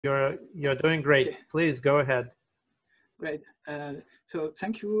You're doing great. Okay. Please go ahead. Great. So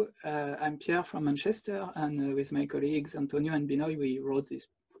thank you. I'm Pierre from Manchester, and with my colleagues Antonio and Binoy, we wrote this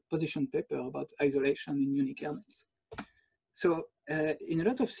position paper about isolation in unikernels. So in a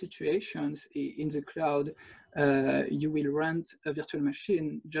lot of situations in the cloud, you will rent a virtual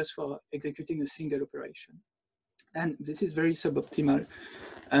machine just for executing a single operation. And this is very suboptimal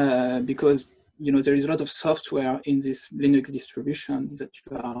because there is a lot of software in this Linux distribution that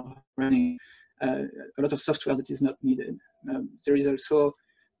you are running, a lot of software that is not needed. There is also,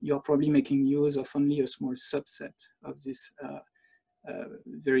 you're probably making use of only a small subset of this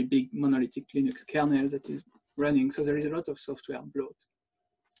very big monolithic Linux kernel that is running. So there is a lot of software bloat.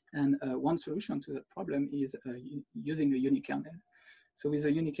 And one solution to that problem is using a unikernel. So with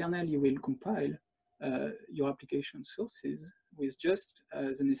a unikernel, you will compile your application sources with just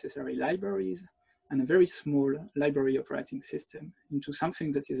the necessary libraries and a very small library operating system into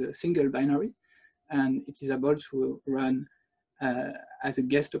something that is a single binary, and it is able to run as a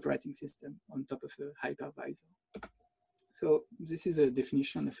guest operating system on top of a hypervisor. So this is a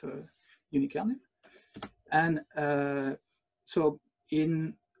definition of a unikernel. And so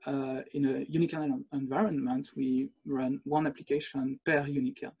in a unikernel environment, we run one application per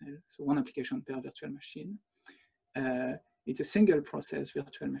unikernel, so one application per virtual machine. It's a single process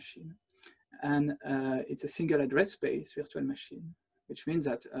virtual machine, and it's a single address space virtual machine, which means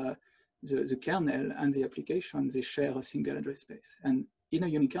that the kernel and the application, they share a single address space. And in a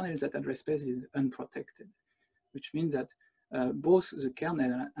unikernel, that address space is unprotected, which means that both the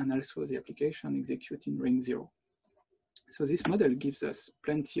kernel and also the application execute in ring 0. So this model gives us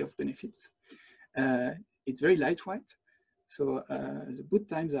plenty of benefits. It's very lightweight. So the boot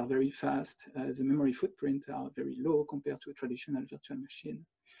times are very fast. The memory footprint are very low compared to a traditional virtual machine.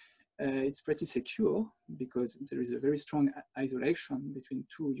 It's pretty secure because there is a very strong isolation between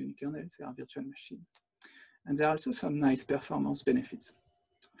two unikernels, they are virtual machine. And there are also some nice performance benefits.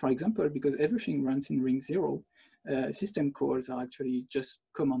 For example, because everything runs in ring 0, system calls are actually just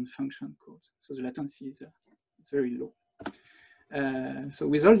command function calls. So the latency is very low. So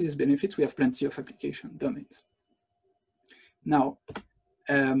with all these benefits, we have plenty of application domains. Now,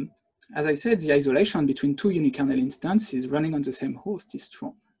 as I said, the isolation between two unikernel instances running on the same host is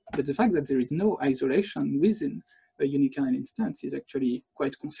strong. But the fact that there is no isolation within a unikernel instance is actually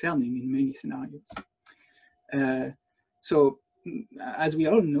quite concerning in many scenarios. So as we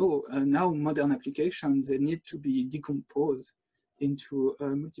all know, now modern applications, they need to be decomposed into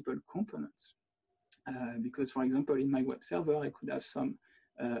multiple components. Because, for example, in my web server, I could have some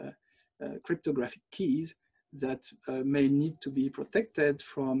cryptographic keys that may need to be protected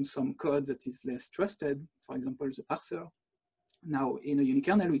from some code that is less trusted, for example, the parser. Now, in a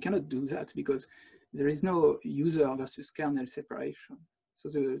unikernel, we cannot do that because there is no user versus kernel separation. So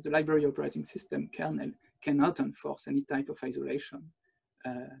the library operating system kernel cannot enforce any type of isolation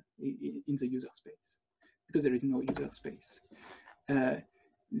in the user space because there is no user space.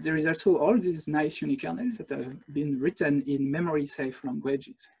 There is also all these nice unikernels that have been written in memory-safe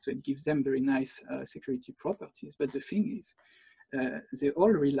languages. So it gives them very nice security properties. But the thing is, they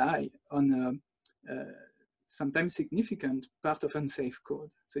all rely on sometimes significant part of unsafe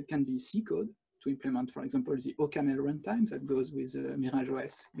code. So it can be C code to implement, for example, the OCaml runtime that goes with Mirage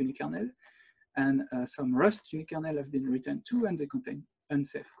OS unikernel. And some Rust unikernel have been written too, and they contain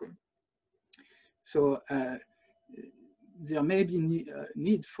unsafe code. So there may be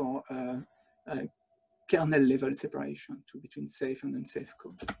need for kernel level separation between safe and unsafe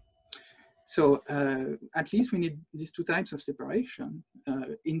code. So at least we need these two types of separation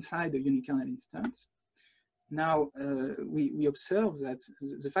inside a unikernel instance. Now we observe that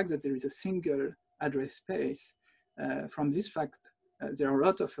the fact that there is a single address space, from this fact, there are a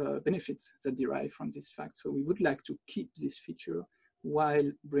lot of benefits that derive from this fact. So we would like to keep this feature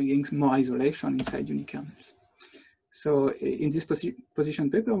while bringing more isolation inside unikernels. So in this position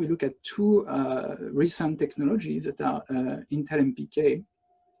paper, we look at two recent technologies that are Intel MPK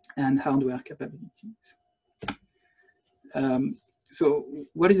and hardware capabilities. So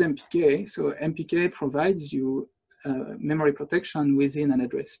what is MPK? So MPK provides you memory protection within an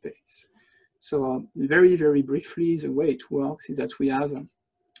address space. So very, very briefly, the way it works is that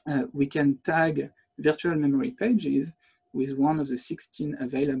we can tag virtual memory pages with one of the 16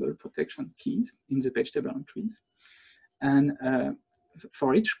 available protection keys in the page table entries. And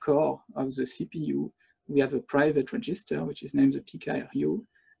for each core of the CPU, we have a private register, which is named the PKRU,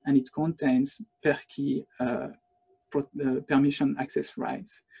 and it contains per key permission access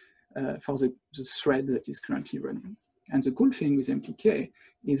rights for the thread that is currently running. And the cool thing with MPK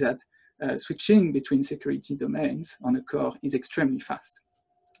is that switching between security domains on a core is extremely fast.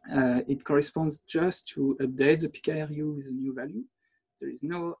 It corresponds just to update the PKRU with a new value. There is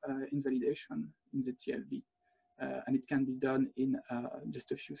no invalidation in the TLB, and it can be done in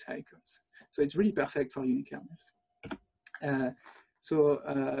just a few cycles. So it's really perfect for unikernels.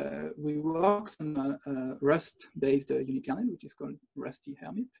 We worked on a Rust-based unikernel, which is called Rusty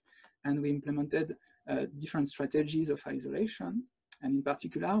Hermit, and we implemented different strategies of isolation. And in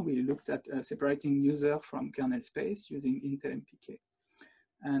particular, we looked at separating user from kernel space using Intel MPK.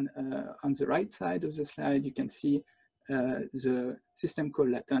 And on the right side of the slide, you can see the system call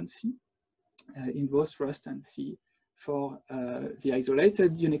latency in both Rust and C for the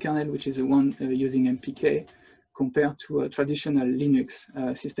isolated unikernel, which is the one using MPK, compared to a traditional Linux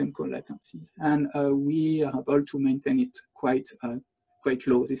system call latency. And we are able to maintain it quite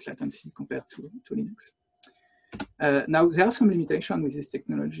low, this latency, compared to Linux. Now, there are some limitations with this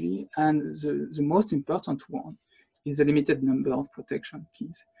technology, and the most important one is the limited number of protection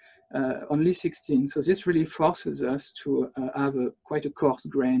keys, only 16. So this really forces us to have quite a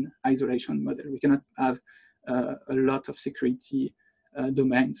coarse-grained isolation model. We cannot have a lot of security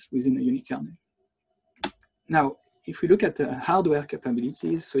domains within a unikernel. Now, if we look at the hardware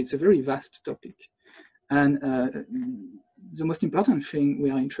capabilities, so it's a very vast topic. And the most important thing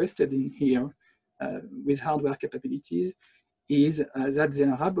we are interested in here with hardware capabilities is that they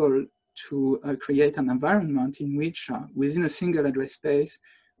are able to create an environment in which within a single address space,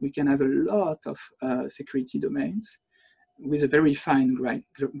 we can have a lot of security domains with a very fine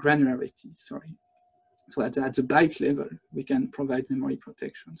granularity, sorry. So at the byte level, we can provide memory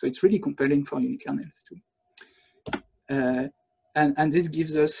protection. So it's really compelling for unikernels too. And this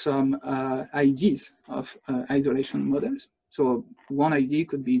gives us some ideas of isolation models. So one idea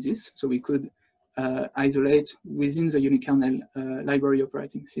could be this. So we could isolate within the unikernel library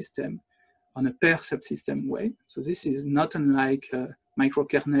operating system on a per subsystem way. So this is not unlike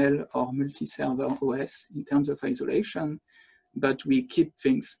microkernel or multi-server OS in terms of isolation, but we keep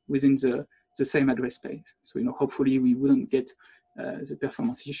things within the same address space. So hopefully we wouldn't get the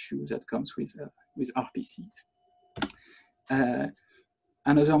performance issue that comes with RPCs.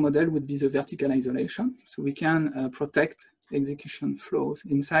 Another model would be the vertical isolation. So we can protect execution flows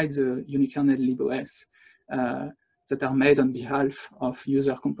inside the unikernel libOS that are made on behalf of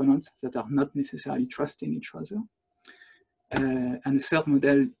user components that are not necessarily trusting each other. And a third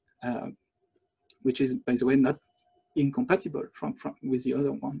model, which is, by the way, not incompatible with the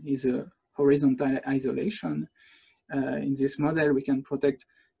other one, is a horizontal isolation. In this model, we can protect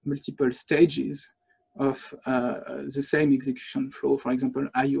multiple stages of the same execution flow. For example,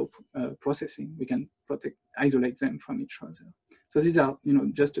 I/O processing, we can isolate them from each other. So these are,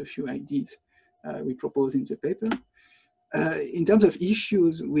 just a few ideas we propose in the paper. In terms of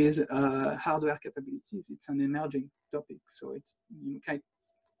issues with hardware capabilities, it's an emerging topic. So it's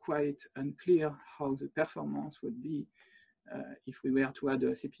quite unclear how the performance would be if we were to add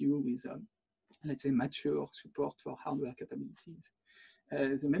a CPU with, let's say, mature support for hardware capabilities.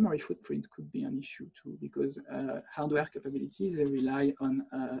 The memory footprint could be an issue too, because hardware capabilities, they rely on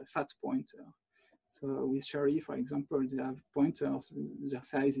fat pointer. So with Shari, for example, they have pointers, their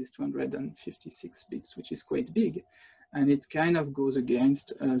size is 256 bits, which is quite big. And it kind of goes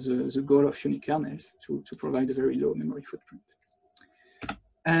against the goal of unikernels to provide a very low memory footprint.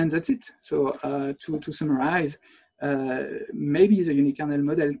 And that's it. So to summarize, maybe the unikernel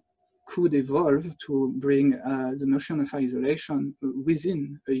model could evolve to bring the notion of isolation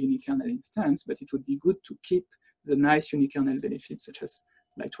within a unikernel instance, but it would be good to keep the nice unikernel benefits such as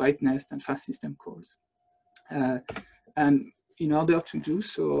lightweightness and fast system calls. And in order to do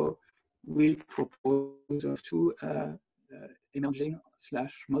so, we propose of two emerging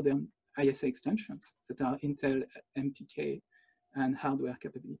 / modern ISA extensions that are Intel MPK and hardware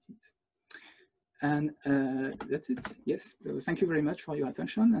capabilities. And that's it. Yes. So thank you very much for your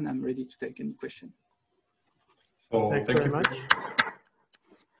attention, and I'm ready to take any question. So Thanks very much.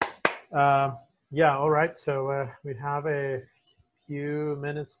 Yeah, all right. So we have a few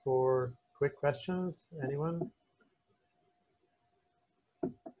minutes for quick questions. Anyone?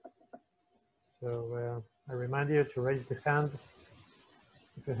 So I remind you to raise the hand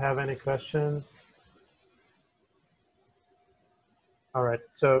if you have any questions. All right.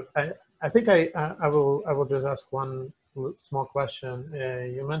 So I think I will just ask one small question.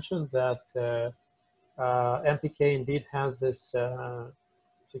 You mentioned that MPK indeed has this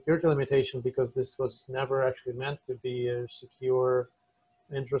security limitation because this was never actually meant to be a secure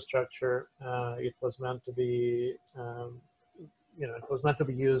infrastructure. It was meant to be, it was meant to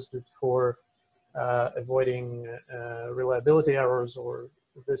be used for avoiding reliability errors or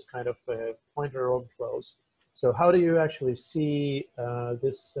this kind of pointer overflows. So how do you actually see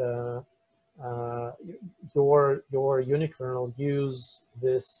this your unikernel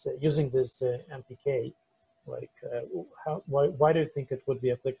using this MPK? Like, why do you think it would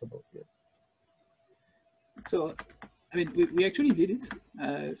be applicable here? So, I mean, we actually did it.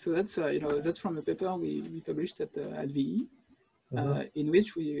 So that's that's from a paper we published at VE, in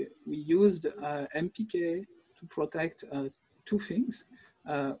which we used MPK to protect two things.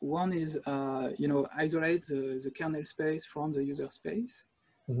 One is isolate the kernel space from the user space.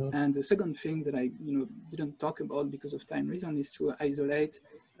 And the second thing that I didn't talk about because of time reason is to isolate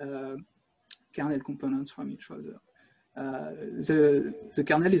kernel components from each other. The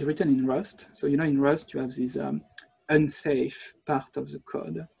kernel is written in Rust. So in Rust you have this unsafe part of the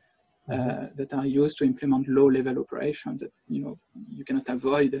code that are used to implement low-level operations that you cannot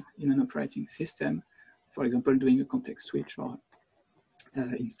avoid in an operating system. For example, doing a context switch or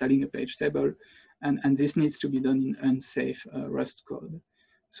installing a page table, and this needs to be done in unsafe Rust code.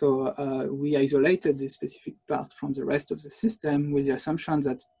 So we isolated this specific part from the rest of the system with the assumption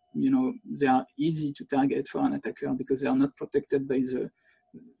that they are easy to target for an attacker because they are not protected by the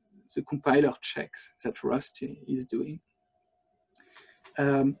compiler checks that Rust is doing.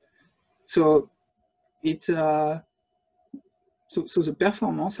 So it so the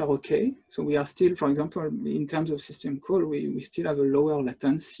performance are okay. So we are still, for example, in terms of system call, we still have a lower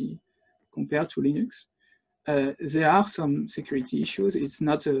latency compared to Linux. There are some security issues. It's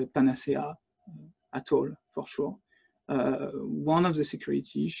not a panacea at all, for sure. One of the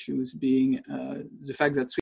security issues being the fact that